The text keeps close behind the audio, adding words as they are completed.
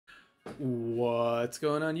What's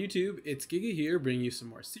going on YouTube? It's Giga here, bringing you some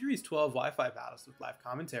more Series 12 Wi-Fi battles with live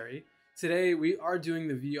commentary. Today we are doing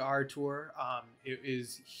the VR tour. It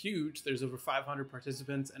is huge. There's over 500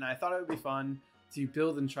 participants, and I thought it would be fun to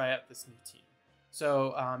build and try out this new team.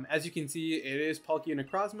 So as you can see, it is Palkia and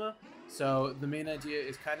Necrozma. So the main idea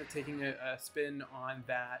is kind of taking a spin on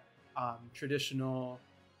that traditional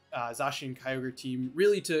Zacian Kyogre team,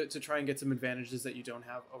 really to try and get some advantages that you don't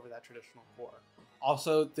have over that traditional core.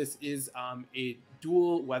 Also, this is a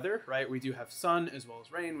dual weather, right? We do have sun as well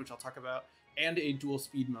as rain, which I'll talk about, and a dual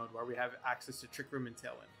speed mode where we have access to Trick Room and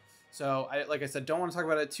Tailwind. So, like I said, don't want to talk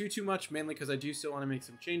about it too much, mainly because I do still want to make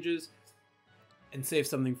some changes and save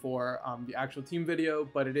something for the actual team video.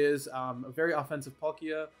 But it is a very offensive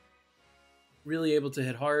Palkia, really able to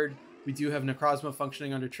hit hard. We do have Necrozma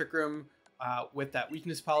functioning under Trick Room with that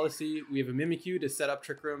weakness policy. We have a Mimikyu to set up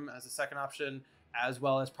Trick Room as a second option, as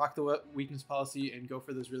well as proc the weakness policy and go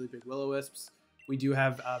for those really big Will-O-Wisps. We do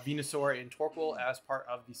have Venusaur and Torkoal as part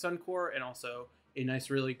of the Sun Core, and also a nice,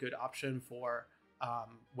 really good option for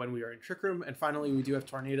when we are in Trick Room. And finally, we do have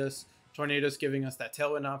Tornadus. Tornadus giving us that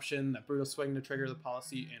Tailwind option, that Brutal Swing to trigger the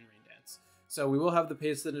policy, and Rain Dance. So we will have the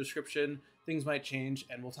pace in the description. Things might change,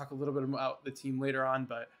 and we'll talk a little bit about the team later on,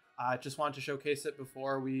 but just wanted to showcase it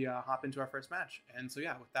before we hop into our first match. And so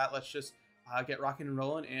yeah, with that, let's just get rocking and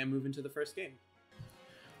rolling and move into the first game.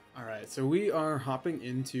 All right, so we are hopping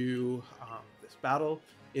into this battle.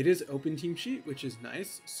 It is open team sheet, which is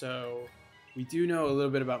nice. So we do know a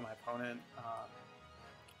little bit about my opponent.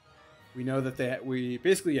 We know that we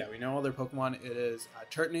know all their Pokemon. It is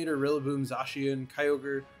Turtonator, Rillaboom, Zacian,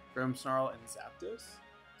 Kyogre, Grimmsnarl, and Zapdos.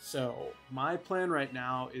 So my plan right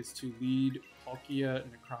now is to lead Palkia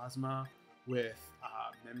and Necrozma with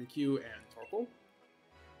Mimikyu and Torkoal.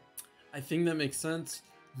 I think that makes sense.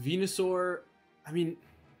 Venusaur, I mean,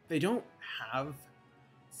 they don't have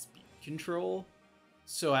speed control,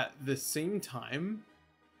 so at the same time,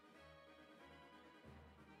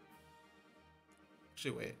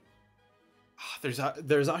 actually wait, there's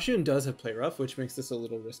Zacian does have Play Rough, which makes this a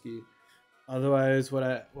little risky. Otherwise, what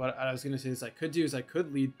I was gonna say is I could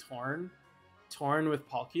lead Torn with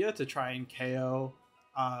Palkia to try and KO.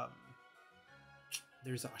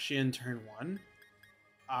 There's Zacian turn 1.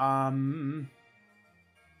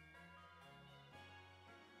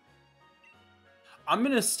 I'm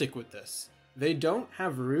gonna stick with this. They don't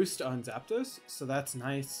have Roost on Zapdos, so that's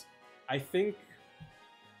nice. I think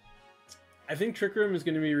Trick Room is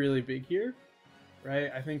gonna be really big here, right?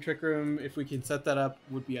 I think Trick Room, if we can set that up,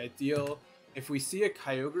 would be ideal. If we see a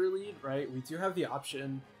Kyogre lead, right, we do have the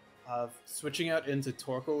option of switching out into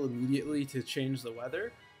Torkoal immediately to change the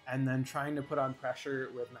weather, and then trying to put on pressure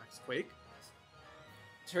with Max Quake.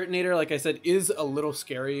 Turtonator, like I said, is a little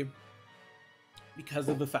scary because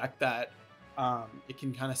of the fact that it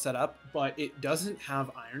can kind of set up, but it doesn't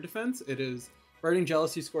have Iron Defense. It is Burning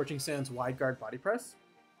Jealousy, Scorching Sands, Wide Guard, Body Press.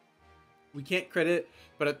 We can't crit it,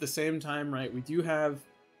 but at the same time, right, we have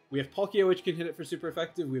Palkia, which can hit it for super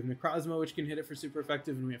effective. We have Necrozma, which can hit it for super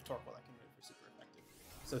effective, and we have Torkoal that can hit it for super effective.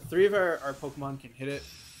 So 3 of our Pokemon can hit it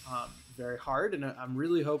very hard, and I'm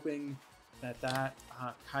really hoping that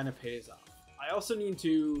kind of pays off. I also need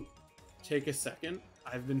to take a second.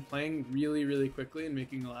 I've been playing really quickly and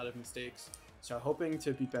making a lot of mistakes, so hoping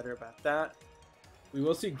to be better about that. We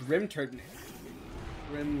will see Grim Turtonator.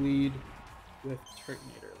 Grim lead with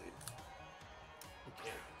Turtonator lead.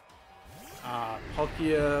 Okay.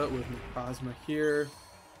 Palkia with Necrozma here.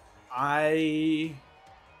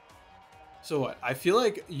 So what? I feel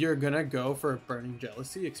like you're gonna go for a Burning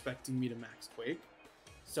Jealousy, expecting me to Max Quake.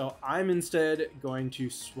 So I'm instead going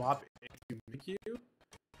to swap into Mimikyu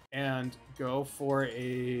and go for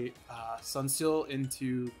a Sunsteel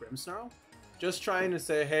into Grimmsnarl. Just trying to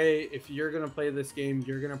say, hey, if you're going to play this game,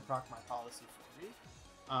 you're going to proc my policy for me.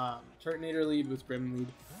 Turtonator lead with Grim lead.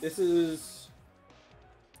 This is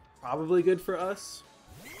probably good for us.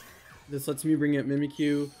 This lets me bring up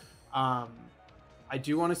Mimikyu. I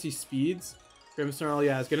do want to see speeds. Grimmsnarl,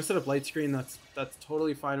 yeah, is going to set up Light Screen. That's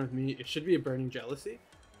totally fine with me. It should be a Burning Jealousy.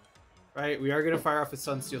 Right, we are going to fire off a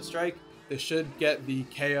Sunsteel Strike. This should get the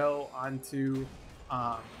KO onto,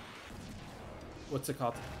 what's it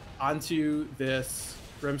called? Onto this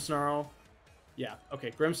Grimmsnarl. Yeah,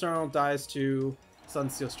 okay, Grimmsnarl dies to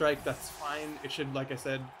Sunsteel Strike. That's fine. It should, like I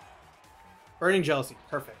said, Burning Jealousy,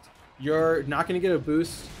 perfect. You're not going to get a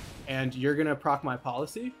boost, and you're going to proc my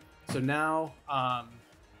policy. So now,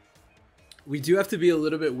 we do have to be a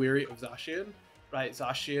little bit weary of Zacian, right?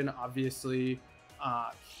 Zacian obviously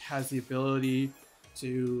has the ability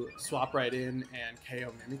to swap right in and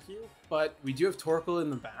KO Mimikyu, but we do have Torkoal in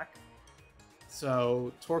the back.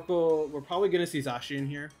 So Torkoal, we're probably going to see Zacian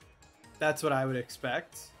here. That's what I would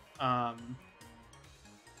expect. Zacian,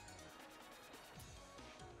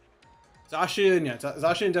 yeah,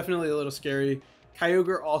 Zacian definitely a little scary.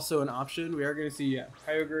 Kyogre also an option. We are going to see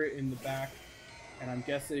Kyogre in the back, and I'm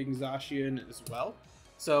guessing Zacian as well.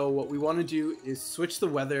 So what we want to do is switch the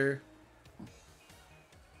weather.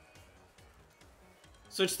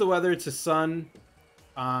 Switch the weather to sun.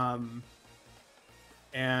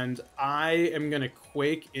 And I am going to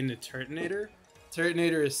Quake into Turtonator.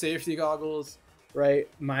 Turtonator is safety goggles, right?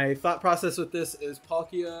 My thought process with this is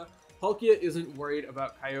Palkia. Palkia isn't worried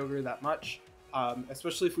about Kyogre that much,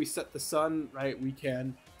 especially if we set the sun, right? We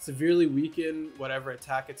can severely weaken whatever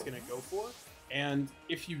attack it's going to go for. And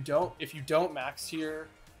if you don't max here,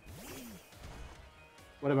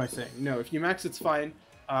 what am I saying? No, if you max, it's fine.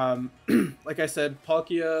 Like I said,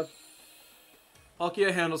 Palkia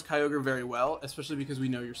handles Kyogre very well, especially because we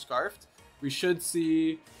know you're Scarfed. We should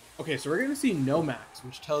see... Okay, so we're going to see no max,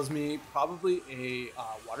 which tells me probably a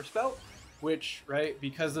Water Spout, which, right,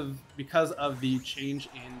 because of the change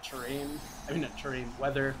in terrain, I mean not terrain,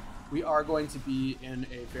 weather, we are going to be in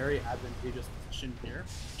a very advantageous position here,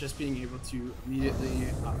 just being able to immediately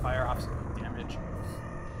fire off some damage.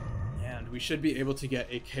 And we should be able to get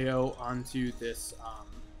a KO onto this,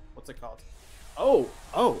 what's it called? Oh!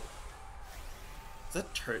 Is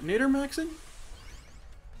that Turtonator maxing?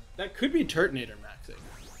 That could be Turtonator maxing.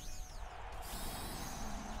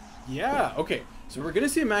 Yeah, okay. So we're going to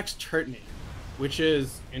see a max Turtonator, which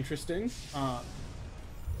is interesting.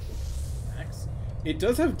 Max. It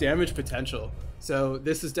does have damage potential, so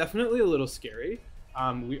this is definitely a little scary.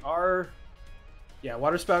 We are... Yeah,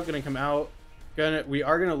 Water Spout going to come out. We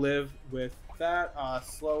are going to live with that.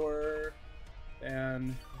 Slower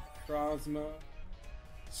than Necrozma.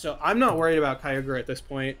 So I'm not worried about Kyogre at this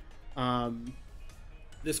point.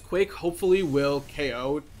 This Quake hopefully will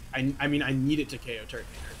KO. I mean, I need it to KO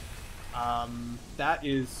Turtonator. That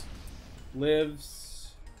is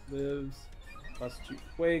lives +2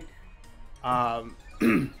 Quake.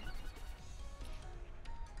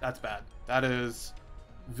 That's bad. That is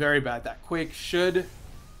very bad. That Quake should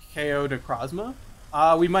KO Necrozma.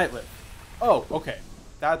 We might live. Oh, okay.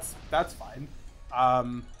 That's fine.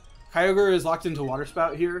 Kyogre is locked into Water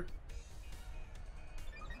Spout here.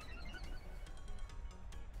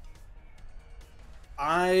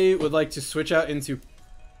 I would like to switch out into...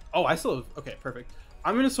 Oh, I still have... Okay, perfect.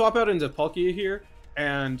 I'm going to swap out into Palkia here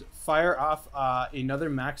and fire off another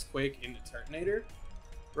Max Quake into Turtonator.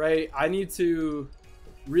 Right? I need to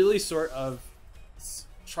really sort of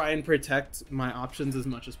try and protect my options as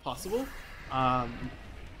much as possible.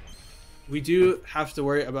 We do have to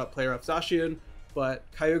worry about player off Zacian, but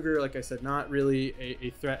Kyogre, like I said, not really a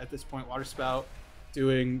threat at this point. Water Spout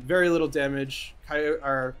doing very little damage.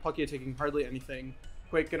 Palkia taking hardly anything.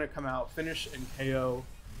 Quake gonna come out, finish, and KO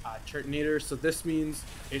Turtonator. So this means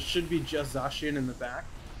it should be just Zacian in the back.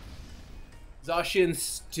 Zacian's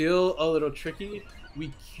still a little tricky.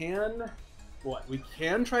 We can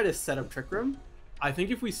try to set up Trick Room. I think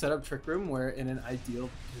if we set up Trick Room, we're in an ideal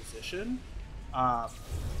position.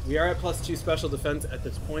 We are at +2 special defense at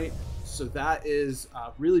this point, so that is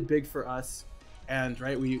really big for us. And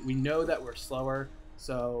right, we know that we're slower,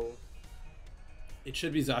 so it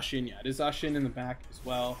should be Zacian. Yeah, it is Zacian in the back as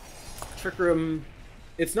well. Trick Room,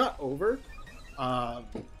 it's not over.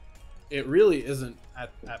 It really isn't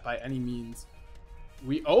at by any means.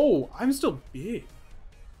 I'm still big.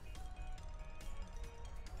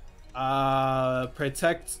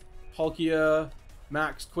 Protect Palkia,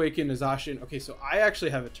 Max Quake into Zacian. Okay, so I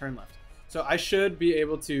actually have a turn left, so I should be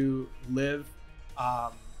able to live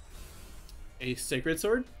a Sacred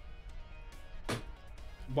Sword.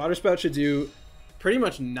 Water Spout should do pretty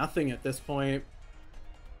much nothing at this point,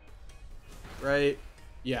 right?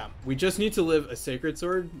 Yeah, we just need to live a Sacred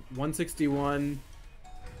Sword. 161.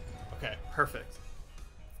 Okay, perfect.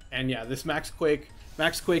 And yeah, this Max Quake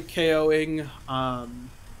KOing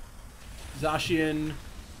Zacian,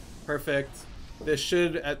 perfect. This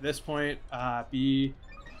should at this point be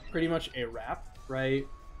pretty much a wrap, right?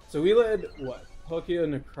 So we led what? Palkia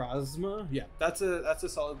and Necrozma? Yeah, that's a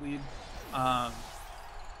solid lead.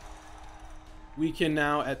 We can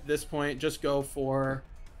now at this point just go for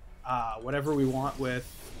whatever we want with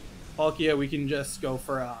Palkia. We can just go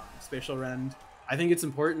for Spatial Rend. I think it's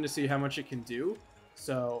important to see how much it can do.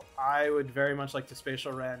 So I would very much like to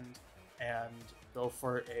Spatial Rend and go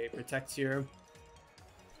for a Protect here.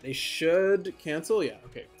 They should cancel. Yeah,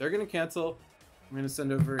 okay. They're going to cancel. I'm going to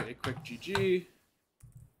send over a quick GG.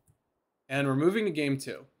 And we're moving to game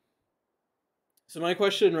 2. So my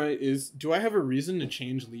question, right, is do I have a reason to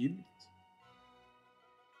change lead?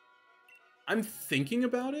 I'm thinking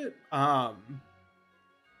about it.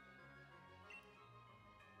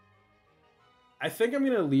 I think I'm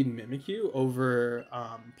gonna lead Mimikyu over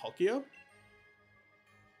Palkia.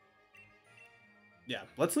 Yeah,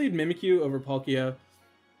 let's lead Mimikyu over Palkia.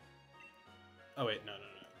 Oh wait, no.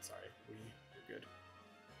 Sorry, we're good.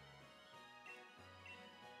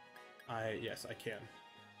 Yes, I can.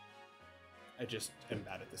 I just am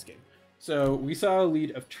bad at this game. So we saw a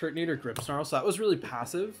lead of Turtonator Grimmsnarl, so that was really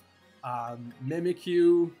passive.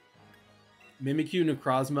 Mimikyu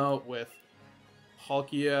Necrozma with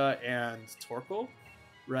Palkia and Torkoal,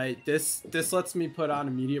 right? This lets me put on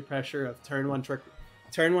immediate pressure of turn one Trick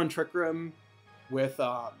Room with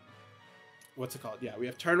what's it called? Yeah, we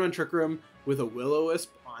have turn one Trick Room with a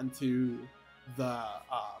Will-O-Wisp onto the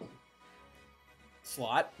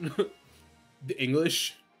slot. The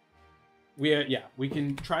English. We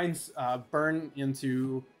can try and burn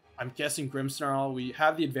into, I'm guessing, Grimmsnarl. We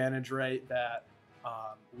have the advantage, right, that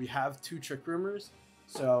we have 2 Trick Roomers,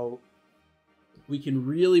 so we can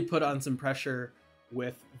really put on some pressure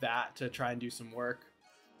with that to try and do some work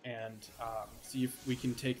and see if we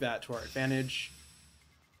can take that to our advantage.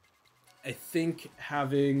 I think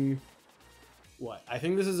having I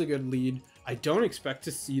think this is a good lead. I don't expect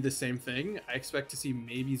to see the same thing. I expect to see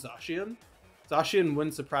maybe Zacian. Zacian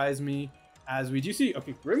wouldn't surprise me, as we do see,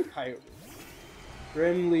 okay, Grim Kyogre.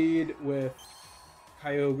 Grim lead with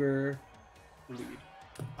Kyogre lead.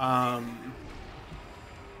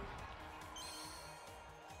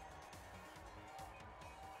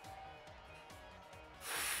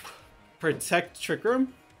 Protect Trick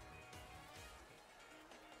Room?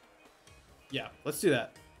 Yeah, let's do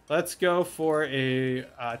that. Let's go for a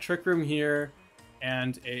Trick Room here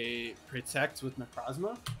and a Protect with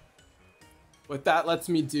Necrozma. What that lets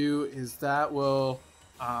me do is that will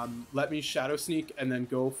let me Shadow Sneak and then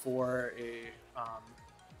go for a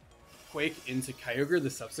Quake into Kyogre the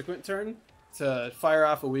subsequent turn to fire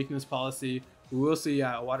off a weakness policy. We will see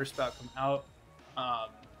a Water Spout come out.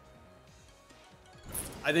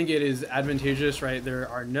 I think it is advantageous, right? There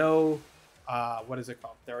are no, what is it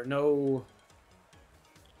called? There are no,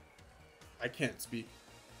 I can't speak.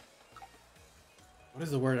 What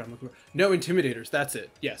is the word I'm looking for? No intimidators, that's it.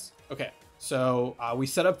 Yes, okay. So we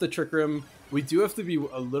set up the Trick Room. We do have to be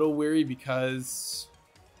a little wary because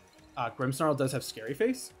Grimmsnarl does have Scary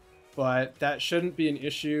Face, but that shouldn't be an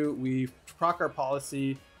issue. We proc our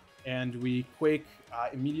policy and we Quake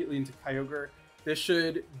immediately into Kyogre. This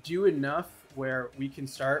should do enough where we can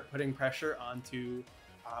start putting pressure onto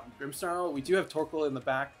Grimmsnarl. We do have Torkoal in the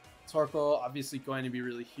back. Torkoal obviously going to be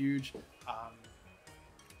really huge.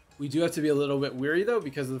 We do have to be a little bit weary though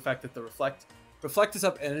because of the fact that the Reflect is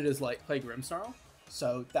up and it is like play Grimmsnarl.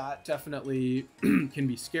 So that definitely can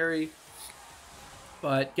be scary.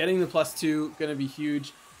 But getting the +2 going to be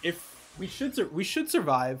huge. If we should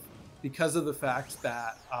survive because of the fact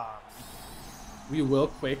that we will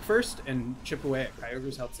Quake first and chip away at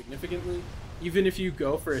Kyogre's health significantly. Even if you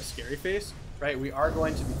go for a Scary Face, right, we are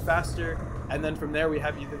going to be faster. And then from there, we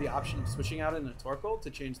have either the option of switching out into Torkoal to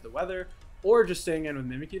change the weather, or just staying in with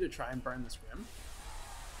Mimikyu to try and burn this Grim.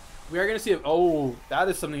 We are going to see if, oh, that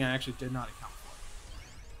is something I actually did not account for.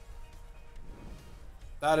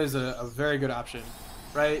 That is a very good option,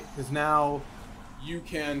 right? Because now you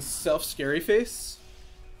can self-Scary Face.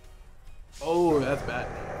 Oh, that's bad.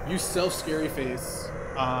 You self-Scary Face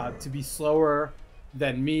to be slower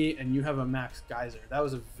than me, and you have a max Geyser. That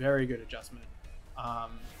was a very good adjustment.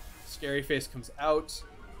 Scary Face comes out.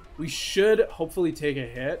 We should hopefully take a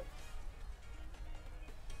hit.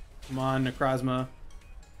 Come on, Necrozma.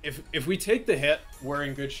 If we take the hit, we're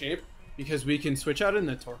in good shape because we can switch out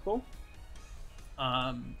into Torkoal.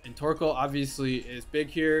 And Torkoal obviously is big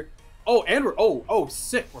here. Oh, and we're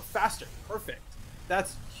sick. We're faster. Perfect.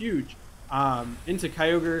 That's huge. Into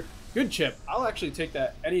Kyogre. Good chip. I'll actually take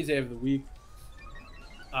that any day of the week.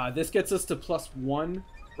 This gets us to +1.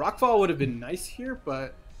 Rockfall would have been nice here,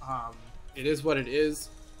 but it is what it is.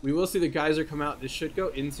 We will see the Geyser come out. This should go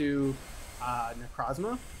into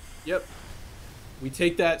Necrozma. Yep. We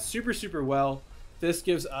take that super, super well. This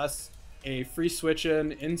gives us a free switch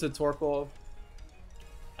into Torkoal,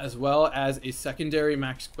 as well as a secondary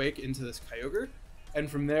max Quake into this Kyogre. And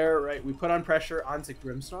from there, right, we put on pressure onto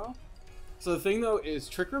Grimmsnarl. So the thing, though, is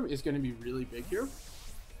Trick Room is going to be really big here.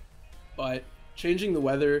 But changing the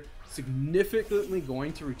weather significantly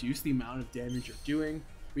going to reduce the amount of damage you're doing.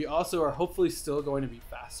 We also are hopefully still going to be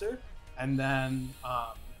faster. And then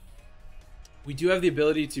we do have the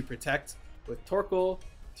ability to protect with Torkoal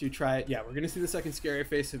to try it. Yeah, we're going to see the second Scary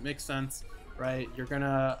Face. It makes sense, right? You're going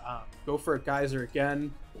to go for a Geyser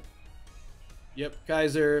again. Yep,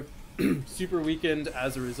 Geyser super weakened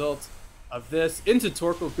as a result of this. Into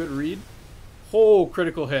Torkoal, good read. Whole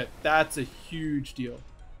critical hit. That's a huge deal.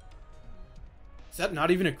 Is that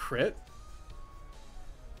not even a crit?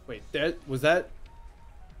 Wait, was that?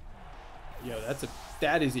 Yo,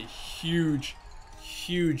 that is a huge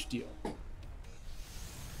deal.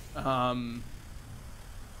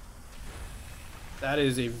 That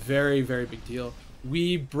is a very big deal.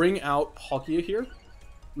 We bring out Palkia here.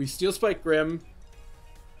 We Steel Spike Grim.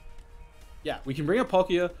 Yeah, we can bring out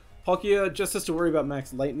Palkia. Palkia just has to worry about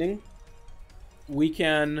max lightning. We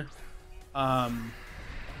can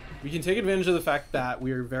take advantage of the fact that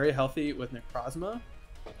we are very healthy with Necrozma.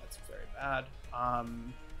 That's very bad.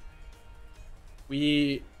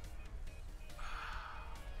 We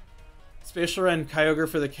Spatial Rend Kyogre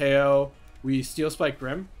for the KO. We Steel Spike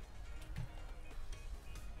Grim.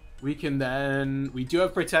 We do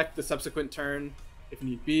have Protect the subsequent turn if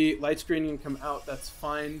need be. Light Screening can come out, that's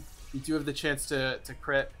fine. We do have the chance to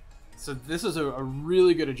crit. So this is a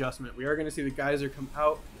really good adjustment. We are going to see the Geyser come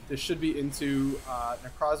out. This should be into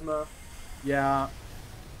Necrozma. Yeah.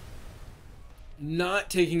 Not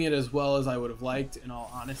taking it as well as I would have liked, in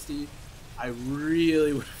all honesty. I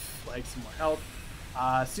really would have liked some more health.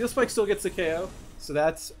 Steel Spike still gets the KO, so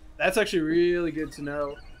that's actually really good to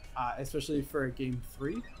know, especially for a game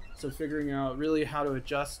 3. So figuring out really how to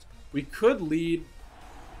adjust. We could lead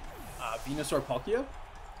Venusaur Palkia,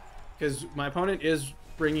 because my opponent is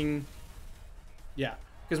bringing,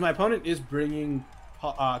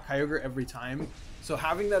 Kyogre every time. So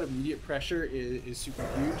having that immediate pressure is super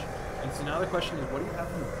huge. And so now the question is, what do you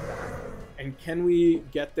have in the back? And can we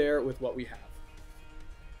get there with what we have?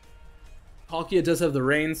 Palkia does have the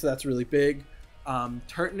rain, so that's really big.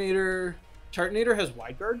 Tartanator has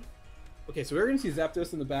Wide Guard. Okay, so we're going to see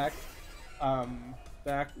Zapdos in the back,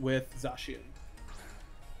 back with Zacian.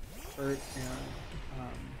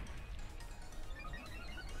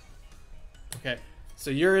 Okay,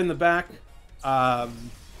 so you're in the back.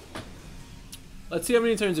 Let's see how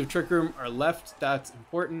many turns of Trick Room are left. That's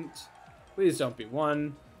important. Please don't be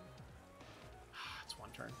one. It's one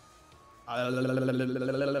turn.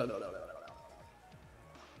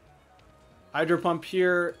 Hydro Pump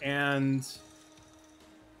here and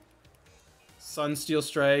Sunsteel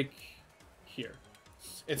Strike here.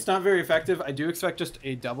 It's not very effective. I do expect just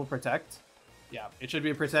a double Protect. Yeah, it should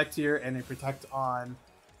be a Protect here and a Protect on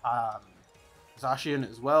Zacian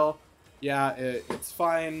as well. Yeah, it's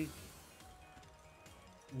fine.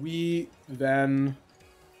 We then...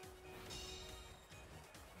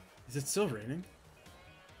 Is it still raining?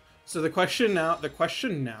 So the question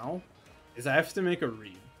now is I have to make a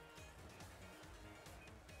read.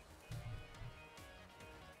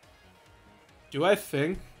 Do I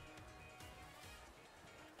think...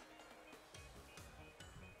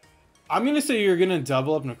 I'm going to say you're going to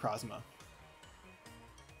double up Necrozma.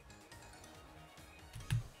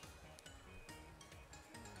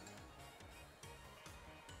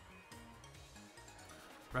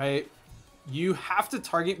 Right? You have to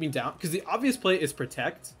target me down, because the obvious play is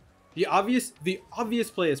Protect. The obvious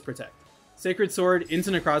play is Protect. Sacred Sword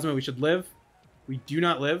into Necrozma. We should live. We do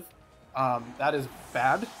not live. That is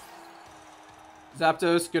bad.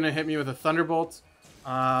 Zapdos gonna hit me with a Thunderbolt.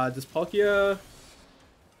 Does Palkia...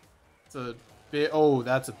 It's a big... Oh,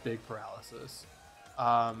 that's a big paralysis.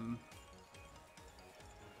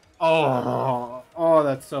 Oh,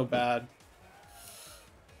 that's so bad.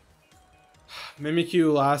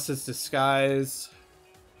 Mimikyu lost its disguise.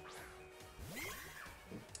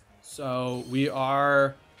 So we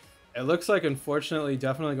are... It looks like, unfortunately,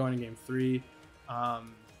 definitely going to game 3.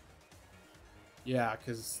 Yeah,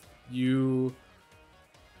 because you...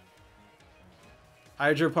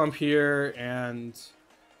 Hydro Pump here, and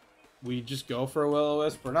we just go for a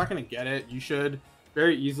Will-O-Wisp. We're not going to get it. You should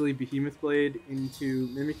very easily Behemoth Blade into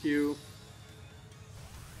Mimikyu.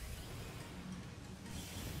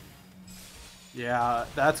 Yeah,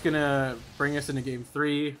 that's going to bring us into game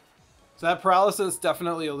 3. So that paralysis is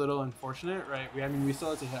definitely a little unfortunate, right? I mean, we still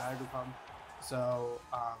have to hit Hydro Pump. So,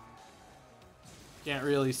 can't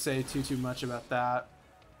really say too much about that.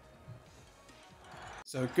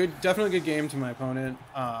 So definitely good game to my opponent.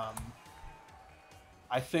 I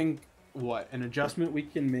think an adjustment we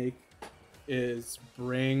can make is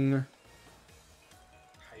bring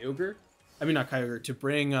Kyogre. I mean, not Kyogre, to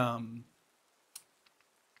bring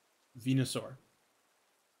Venusaur.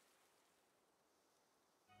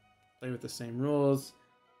 Play with the same rules.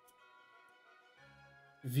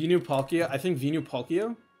 Venu Palkia. I think Venu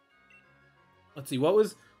Palkia. Let's see, what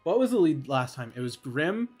was the lead last time? It was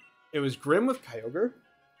Grim. It was Grim with Kyogre.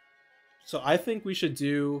 So I think we should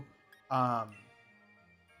do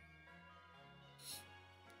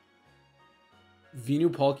Venu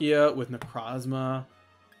Palkia with Necrozma.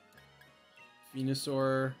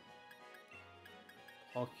 Venusaur,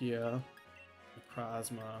 Palkia,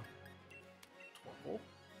 Necrozma, Torkoal.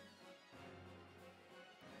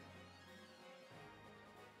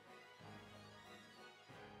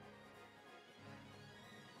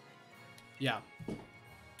 Yeah.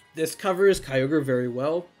 This covers Kyogre very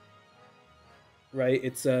well, right?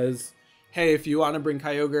 It says, hey, if you want to bring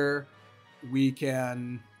Kyogre, we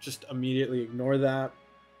can just immediately ignore that.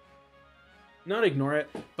 Not ignore it,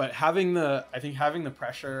 but I think having the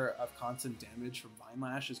pressure of constant damage from Vine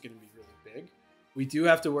Lash is going to be really big. We do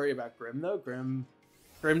have to worry about Grim, though. Grim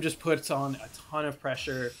just puts on a ton of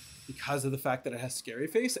pressure because of the fact that it has Scary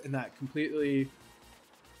Face, and that completely,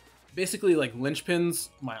 basically, like, linchpins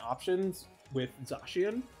my options with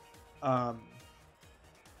Zacian.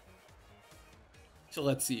 So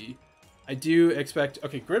let's see. I do expect...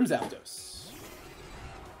 Okay, Grim Zapdos.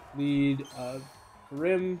 Lead of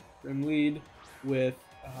Grim lead with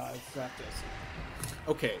Zapdos.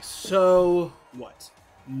 Okay, so what?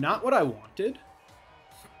 Not what I wanted.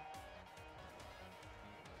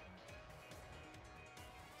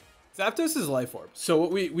 Zapdos is Life Orb. So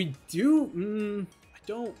what we do... I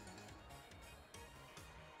don't...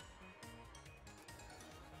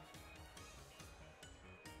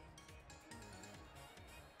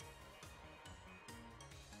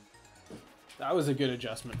 That was a good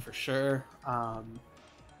adjustment for sure.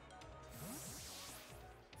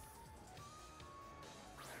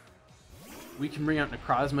 We can bring out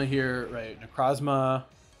Necrozma here, right? Necrozma.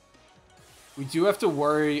 We do have to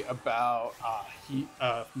worry about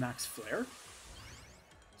Max Flare.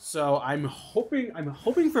 So I'm hoping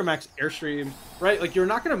for Max Airstream, right? Like, you're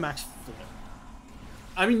not gonna Max Flare.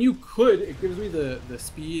 I mean, you could. It gives me the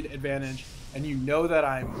speed advantage, and you know that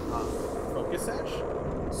I'm Focus Sash.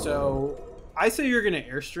 So I say you're going to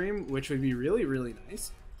Airstream, which would be really, really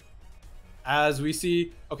nice. As we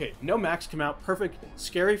see, okay, no Max come out. Perfect.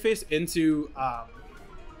 Scary Face into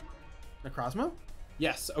Necrozma?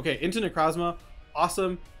 Yes, okay, into Necrozma.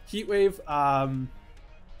 Awesome. Heat Wave. They are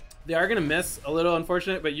going to miss, a little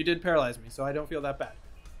unfortunate, but you did paralyze me, so I don't feel that bad.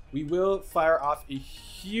 We will fire off a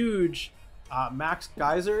huge Max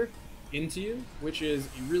Geyser into you, which is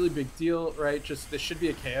a really big deal, right? Just, this should be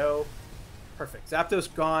a KO. Perfect.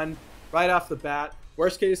 Zapdos gone. Right off the bat.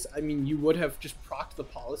 Worst case, I mean, you would have just procced the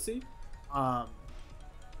policy. So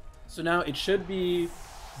now it should be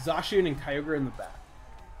Zacian and Kyogre in the back.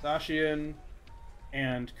 Zacian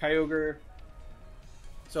and Kyogre.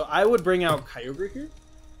 So I would bring out Kyogre here.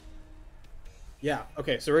 Yeah,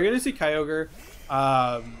 okay, so we're going to see Kyogre.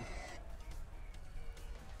 I'm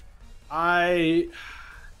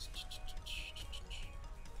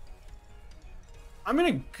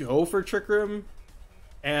going to go for Trick Room.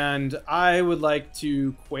 And I would like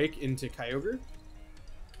to Quake into Kyogre.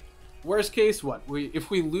 Worst case, what?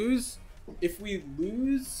 If we lose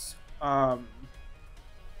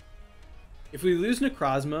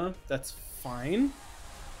Necrozma, that's fine,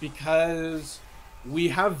 because we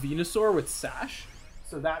have Venusaur with Sash.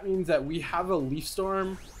 So that means that we have a Leaf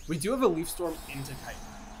Storm. We do have a Leaf Storm into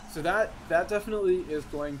Kyogre. So that definitely is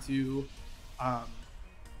going to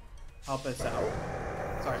help us out.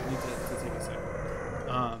 Sorry, I need to take a second.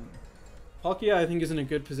 Palkia, I think, is in a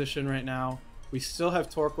good position right now. We still have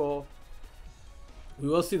Torkoal. We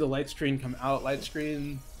will see the Light Screen come out. Light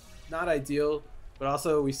Screen, not ideal, but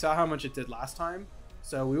also we saw how much it did last time.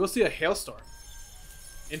 So we will see a Hailstorm.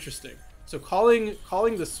 Interesting. So calling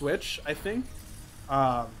the switch, I think.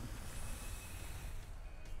 I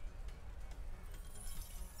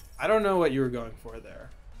don't know what you were going for there.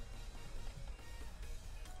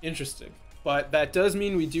 Interesting. But that does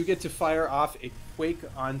mean we do get to fire off a Quake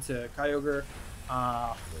onto Kyogre.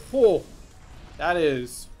 That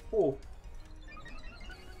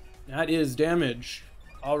is damage.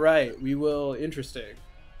 All right, we will. Interesting.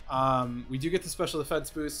 We do get the special defense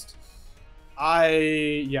boost.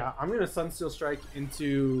 I'm gonna Sunsteel Strike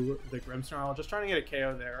into the Grimmsnarl, just trying to get a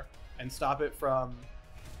KO there and stop it from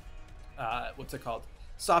what's it called?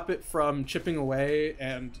 Stop it from chipping away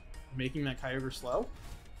and making that Kyogre slow.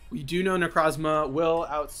 We do know Necrozma will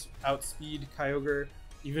outspeed Kyogre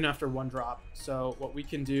even after one drop. So what we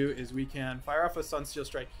can do is we can fire off a Sunsteel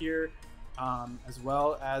Strike here, as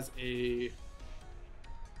well as a...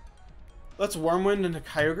 Let's Warm Wind into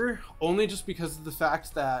Kyogre, only just because of the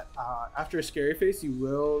fact that after a Scary Face, you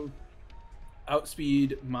will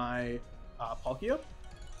outspeed my Palkia.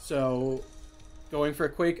 So going for a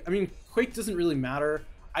Quake, I mean, Quake doesn't really matter.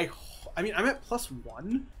 I mean, I'm at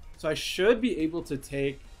 +1, so I should be able to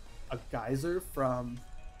take a Geyser from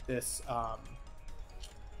this.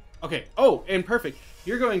 Okay. Oh, and perfect.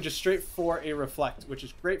 You're going just straight for a Reflect, which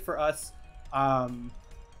is great for us.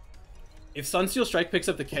 If Sunsteel Strike picks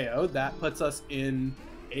up the KO, that puts us in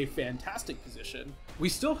a fantastic position. We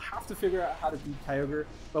still have to figure out how to beat Kyogre,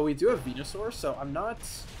 but we do have Venusaur, so I'm not...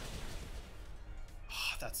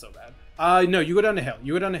 Oh, that's so bad. No, you go down to Hail.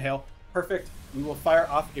 You go down to Hail. Perfect. We will fire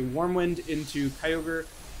off a Warm Wind into Kyogre.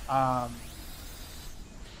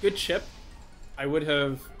 Good chip. I would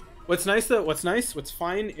have... What's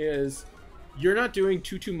fine is you're not doing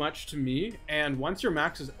too much to me, and once your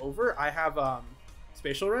max is over, I have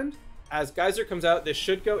Spatial Rend. As Geyser comes out, this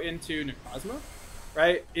should go into Necrozma,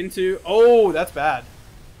 right? Oh, that's bad.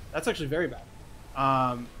 That's actually very bad.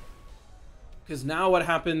 Because now what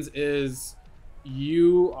happens is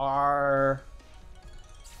you are...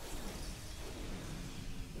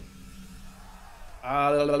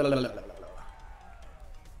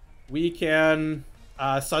 we can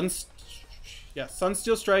Sunsteel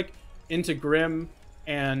Strike into Grim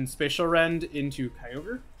and Spatial Rend into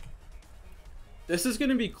Kyogre. This is going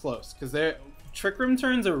to be close because Trick Room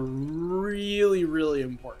turns are really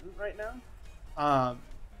important right now.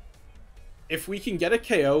 If we can get a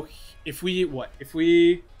KO, if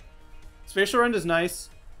we Spatial Rend is nice.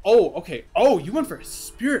 Oh, okay. Oh, you went for a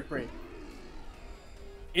Spirit Break.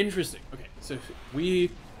 Interesting. Okay, so we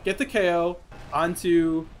get the KO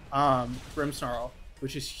onto Grimmsnarl,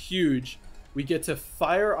 which is huge. We get to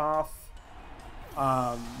fire off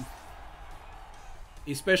a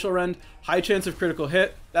Spatial Rend. High chance of critical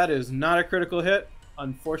hit. That is not a critical hit,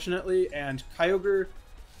 unfortunately. And Kyogre,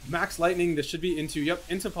 Max Lightning. This should be into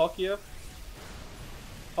Palkia.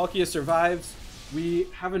 Palkia survives. We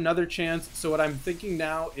have another chance. So what I'm thinking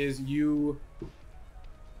now is you...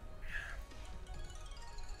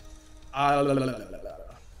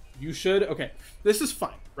 you should... Okay, this is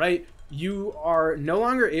fine, right? You are no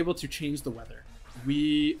longer able to change the weather.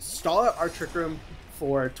 We stall out our Trick Room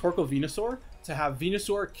for Torkoal Venusaur to have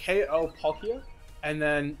Venusaur KO Palkia, and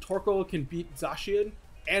then Torkoal can beat Zacian,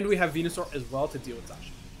 and we have Venusaur as well to deal with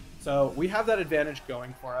Zacian. So we have that advantage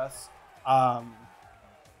going for us. How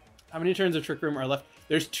many turns of Trick Room are left?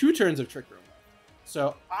 There's 2 turns of Trick Room.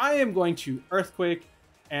 So I am going to Earthquake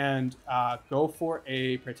and go for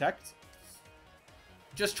a Protect.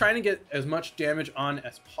 Just trying to get as much damage on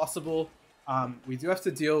as possible. We do have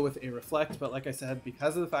to deal with a Reflect, but like I said,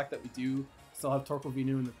 because of the fact that we do still have Torkoal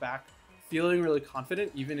Venu in the back, feeling really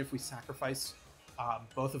confident even if we sacrifice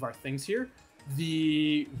both of our things here.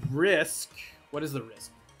 The risk... What is the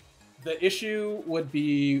risk? The issue would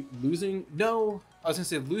be losing... No, I was going to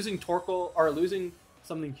say losing Torkoal, or losing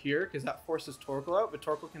something here, because that forces Torkoal out, but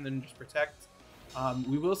Torkoal can then just Protect.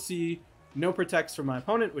 We will see no Protects from my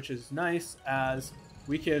opponent, which is nice, as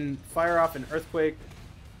we can fire off an Earthquake.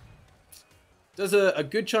 Does a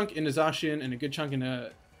good chunk into Zacian and a good chunk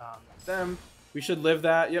into them. We should live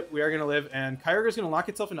that. Yep, we are going to live. And Kyogre is going to lock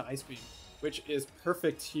itself into Ice Beam, which is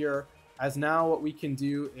perfect here, as now what we can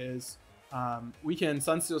do is we can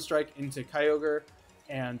Sunsteel Strike into Kyogre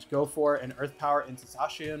and go for an Earth Power into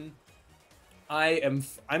Zacian. I'm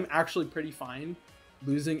actually pretty fine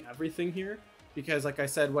losing everything here, because like I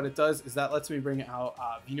said, what it does is that lets me bring out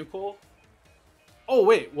Venusaur. Oh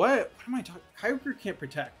wait, what am I talking? Kyogre can't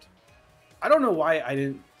Protect. I don't know why I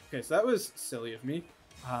didn't. Okay, so that was silly of me.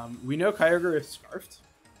 We know Kyogre is Scarfed,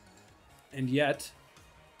 and yet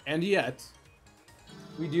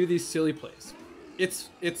we do these silly plays. It's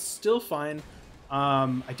still fine.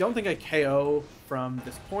 I don't think I KO from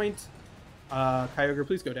this point. Kyogre,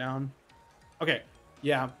 please go down. Okay,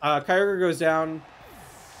 yeah, Kyogre goes down.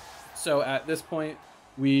 So at this point,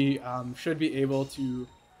 we should be able to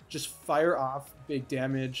just fire off big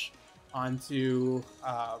damage onto...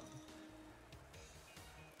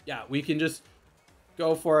 yeah, we can just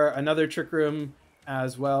go for another Trick Room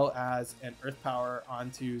as well as an Earth Power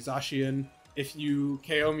onto Zacian. If you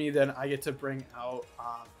KO me, then I get to bring out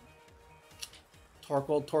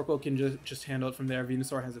Torkoal. Torkoal can just handle it from there.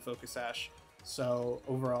 Venusaur has a Focus Sash. So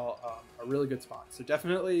overall, a really good spot. So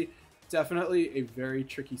definitely a very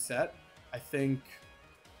tricky set. I think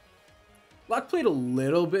Luck played a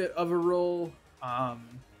little bit of a role.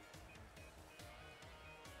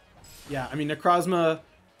 Yeah, I mean, Necrozma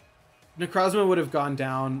would have gone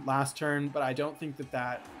down last turn, but I don't think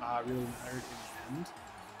that really mattered in the end,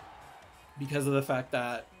 because of the fact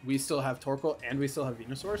that we still have Torkoal and we still have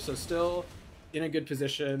Venusaur, so still in a good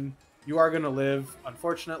position. You are going to live,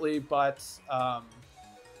 unfortunately, but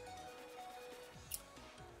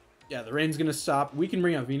yeah, the rain's going to stop. We can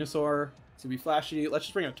bring out Venusaur to be flashy. Let's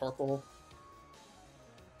just bring out Torkoal.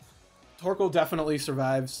 Torkoal definitely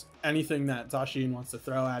survives anything that Zacian wants to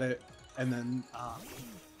throw at it, and then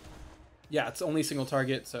yeah, it's only single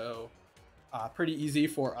target, so pretty easy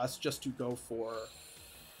for us just to go for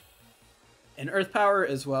an Earth Power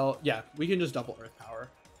as well. Yeah, we can just double Earth Power.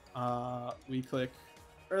 We click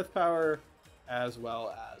Earth Power as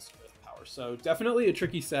well as Earth Power. So definitely a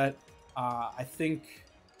tricky set. I think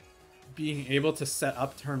being able to set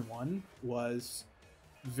up turn 1 was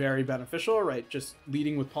very beneficial, right? Just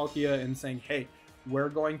leading with Palkia and saying, hey, we're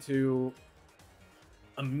going to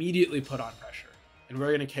immediately put on pressure and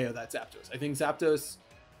we're going to KO that Zapdos. I think Zapdos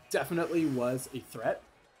definitely was a threat,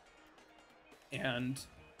 and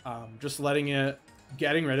just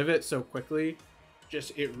getting rid of it so quickly,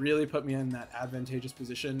 it really put me in that advantageous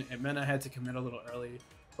position. It meant I had to commit a little early,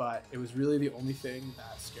 but it was really the only thing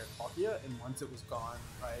that scared Palkia, and once it was gone,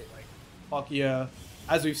 right, like Palkia,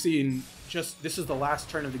 as we've seen, this is the last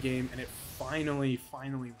turn of the game, and it finally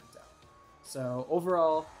went down. So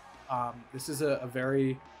overall, this is a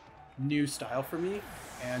very new style for me,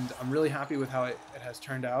 and I'm really happy with how it has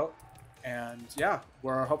turned out. And yeah,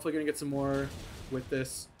 we're hopefully going to get some more with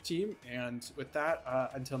this team. And with that,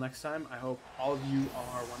 until next time, I hope all of you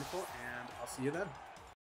are wonderful, and I'll see you then.